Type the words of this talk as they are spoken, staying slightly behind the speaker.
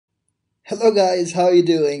Hello guys, how are you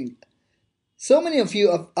doing? So many of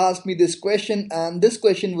you have asked me this question, and this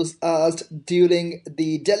question was asked during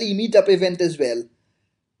the Delhi meetup event as well.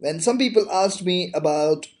 When some people asked me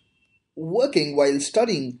about working while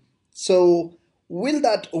studying. So, will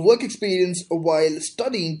that work experience while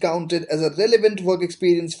studying counted as a relevant work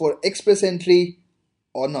experience for express entry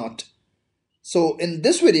or not? So, in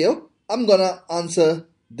this video, I'm gonna answer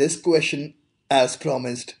this question as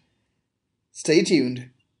promised. Stay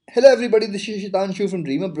tuned. Hello everybody, this is Shitanshu from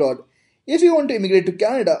Dream Abroad. If you want to immigrate to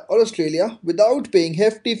Canada or Australia without paying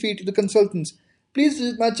hefty fee to the consultants, please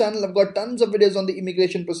visit my channel. I've got tons of videos on the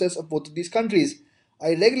immigration process of both of these countries.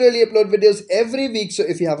 I regularly upload videos every week, so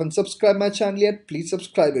if you haven't subscribed my channel yet, please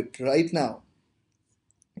subscribe it right now.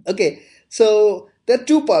 Okay, so there are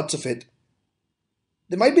two parts of it.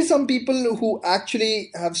 There might be some people who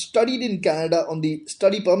actually have studied in Canada on the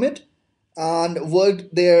study permit and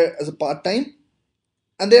worked there as a part-time,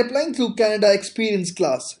 and they're applying through Canada Experience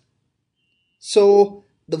class. So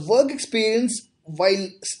the work experience while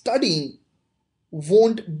studying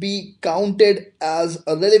won't be counted as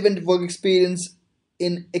a relevant work experience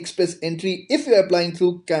in express entry if you're applying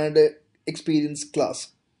through Canada Experience class.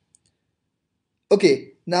 Okay,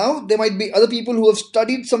 now there might be other people who have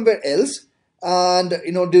studied somewhere else, and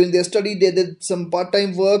during their study they did some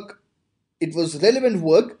part-time work. It was relevant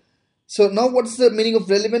work. So now what's the meaning of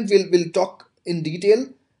relevant? We'll talk in detail.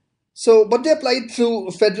 So, but they applied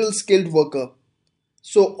through federal skilled worker.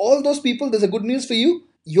 So all those people, there's a good news for you.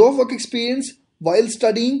 Your work experience while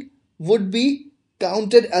studying would be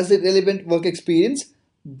counted as a relevant work experience,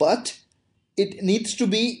 but it needs to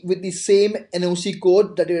be with the same NOC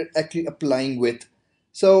code that you're actually applying with.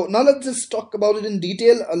 So now let's just talk about it in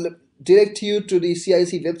detail. I'll direct you to the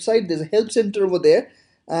CIC website. There's a help center over there,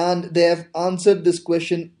 and they have answered this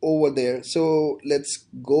question over there. So let's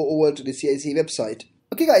go over to the CIC website.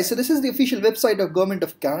 Okay guys, so this is the official website of Government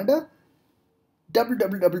of Canada,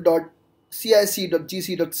 www.cic.gc.ca.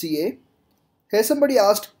 Here somebody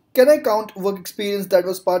asked, can I count work experience that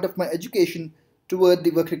was part of my education toward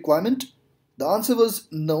the work requirement? The answer was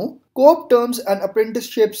no. Co-op terms and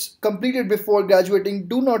apprenticeships completed before graduating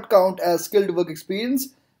do not count as skilled work experience.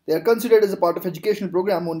 They are considered as a part of educational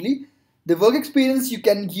program only. The work experience you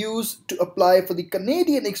can use to apply for the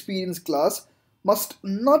Canadian Experience class must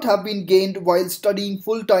not have been gained while studying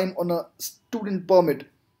full-time on a student permit.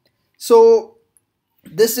 So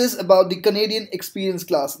this is about the Canadian Experience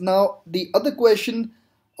class. Now the other question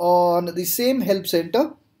on the same help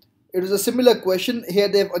center, it was a similar question. Here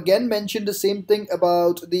they've again mentioned the same thing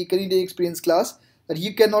about the Canadian Experience class, that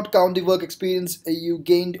you cannot count the work experience you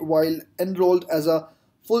gained while enrolled as a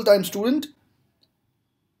full-time student.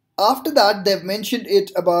 After that, they've mentioned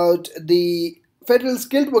it about the Federal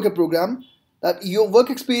Skilled Worker Program, that your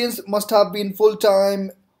work experience must have been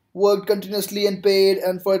full-time, worked continuously and paid,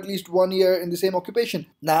 and for at least 1 year in the same occupation.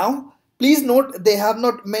 Now, please note they have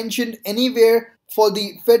not mentioned anywhere for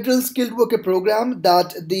the Federal Skilled Worker Program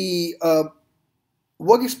that the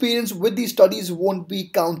work experience with these studies won't be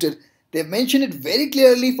counted. They've mentioned it very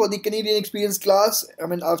clearly for the Canadian Experience class. I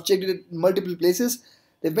mean, I've checked it in multiple places.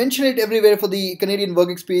 They've mentioned it everywhere for the Canadian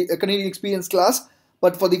Experience class,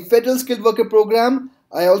 but for the Federal Skilled Worker Program,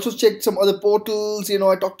 I also checked some other portals.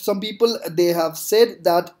 I talked to some people. They have said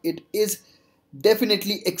that it is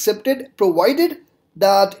definitely accepted, provided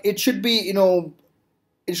that it should be,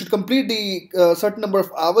 it should complete the certain number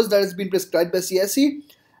of hours that has been prescribed by CSE,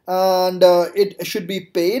 and it should be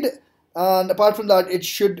paid. And apart from that, it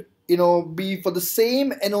should, be for the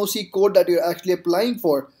same NOC code that you're actually applying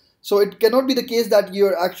for. So it cannot be the case that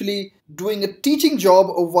you're actually doing a teaching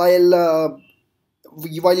job while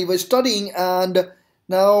you were studying, and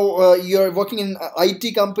now you're working in an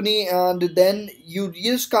IT company, and then you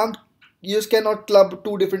just cannot club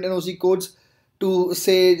two different NOC codes to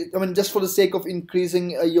say, I mean, just for the sake of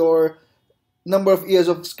increasing your number of years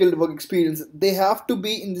of skilled work experience. They have to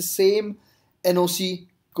be in the same NOC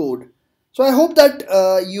code. So I hope that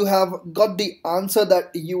you have got the answer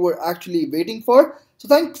that you were actually waiting for. So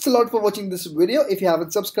thanks a lot for watching this video. If you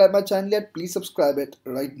haven't subscribed my channel yet, please subscribe it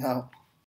right now.